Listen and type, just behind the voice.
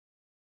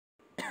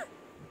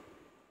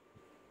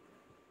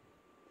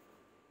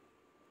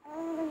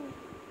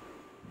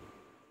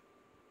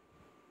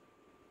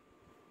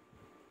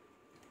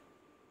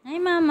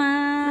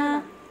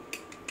Mama.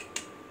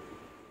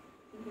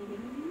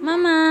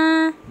 Mama.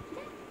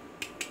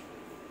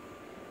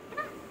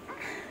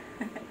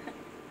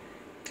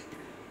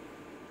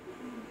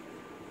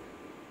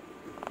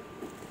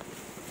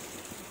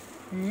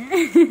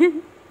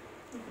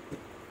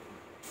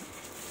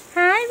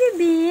 Hi,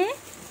 baby.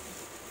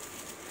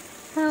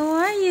 How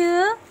are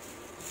you?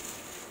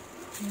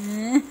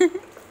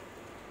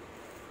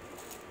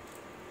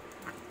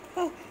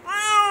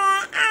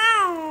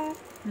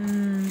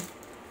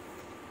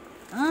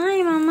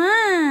 Ay, mama.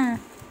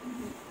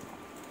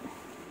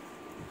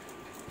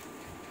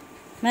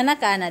 Mana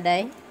ka na,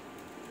 day?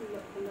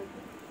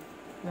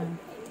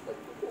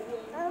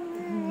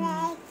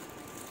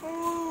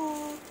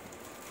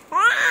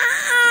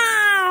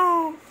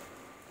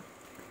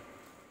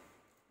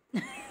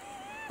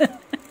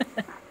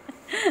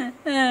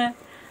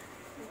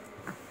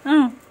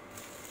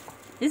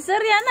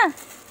 Istorya na.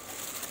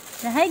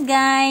 Hi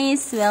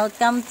guys,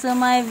 welcome to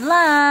my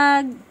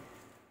vlog.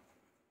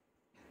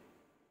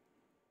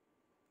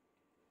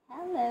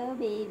 Hello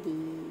baby.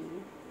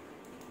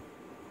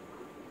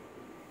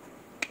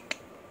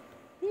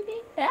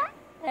 Baby.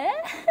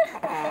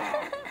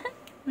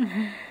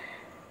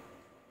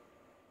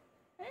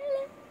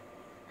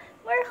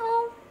 We're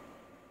home.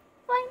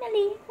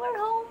 Finally, we're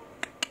home.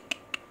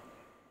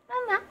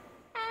 Mama.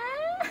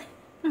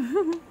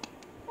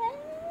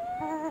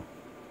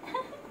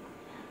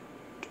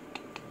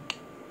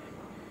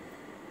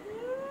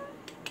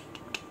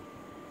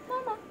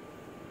 Mama,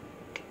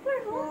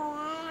 we're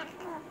home.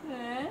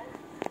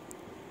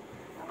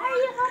 Are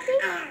you happy?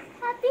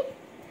 Happy?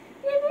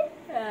 Baby?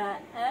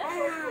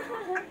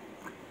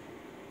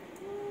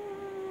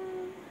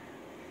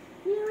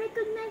 You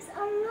recognize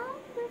our room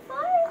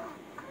before?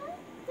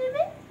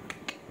 Baby?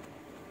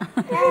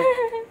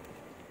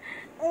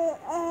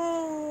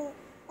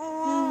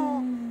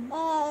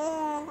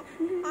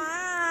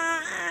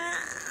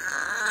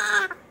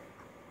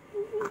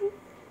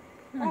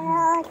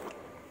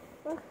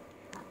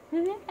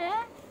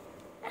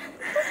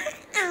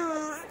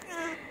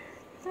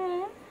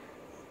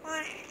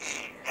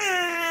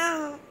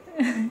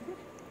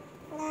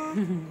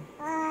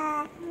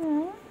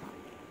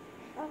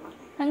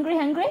 Hungry,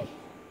 hungry?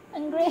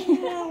 Hungry?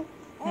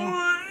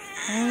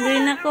 Hungry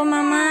na ko,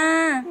 mama.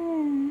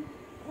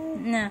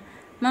 Na.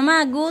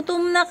 Mama,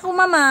 gutom na ko,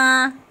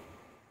 mama.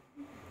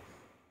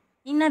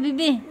 Ina,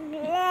 bibi.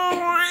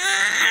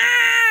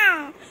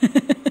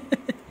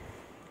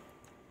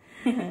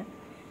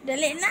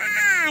 Dali na!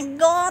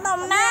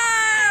 Gutom na!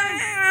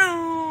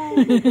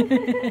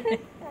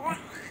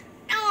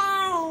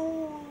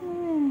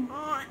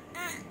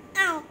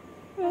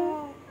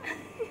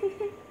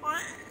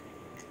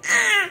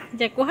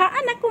 Diyan,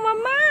 kuhaan ako,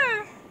 mama.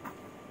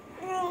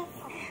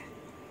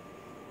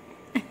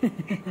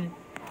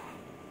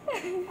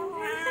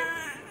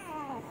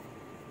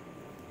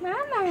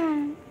 Mama.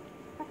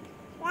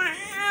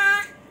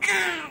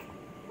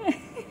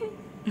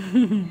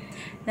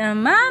 Na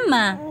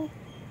mama.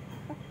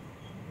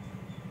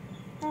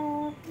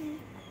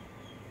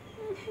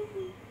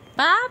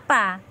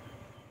 Papa.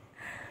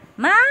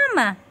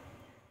 Mama.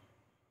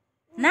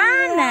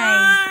 Nanay.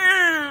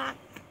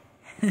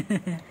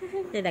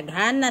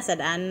 Daghan na sa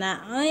daan na.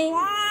 Ay.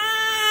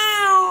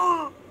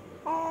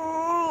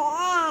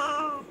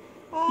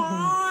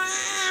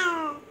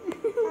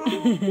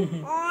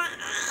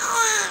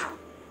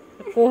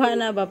 Pakuha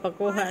na ba?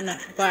 Pakuha na.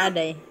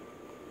 Paaday.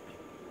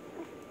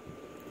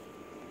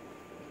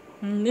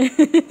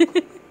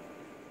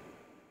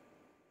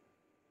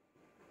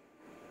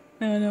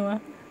 Ano ba?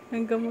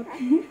 Ang gamot.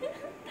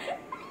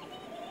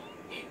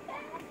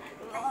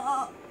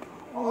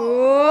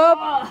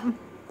 Oop!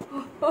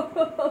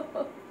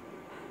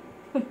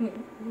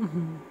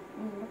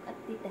 Look at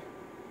Tita.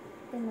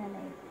 Tita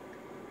Nanay.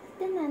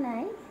 Tita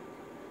Nanay.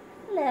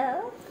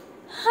 Hello.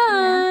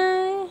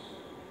 Hi.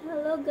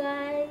 Hello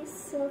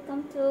guys.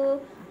 Welcome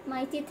to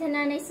my Tita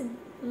Nanay's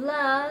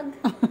vlog.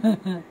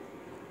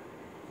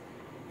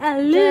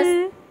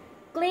 Just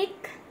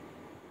click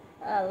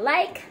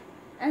like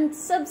and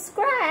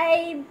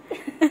subscribe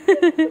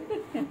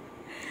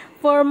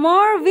for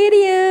more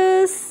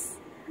videos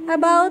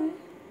about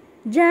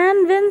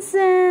John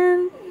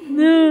Vincent.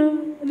 No,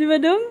 di ba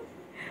dong?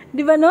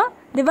 Di ba no?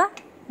 Di ba?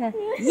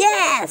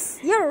 Yes,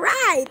 you're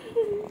right.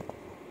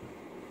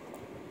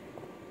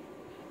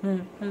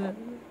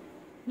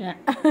 Yeah.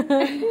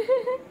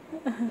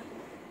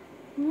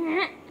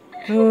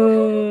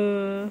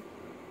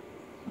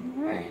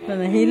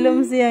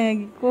 Hilom siya nga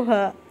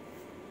gikuha.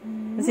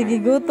 Sige,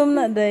 gutom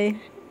na day.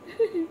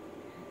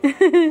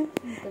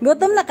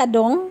 Gutom na ka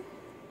dong?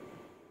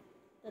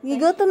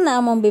 Gigutom na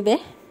among bebe?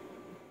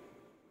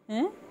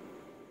 Eh?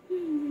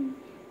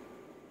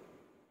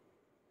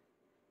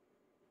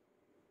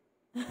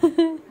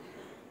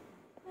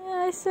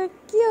 So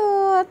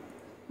cute.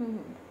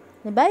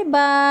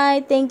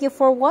 Bye-bye. Thank you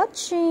for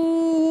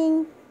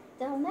watching.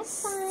 Till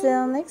next time.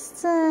 Till next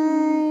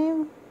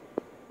time.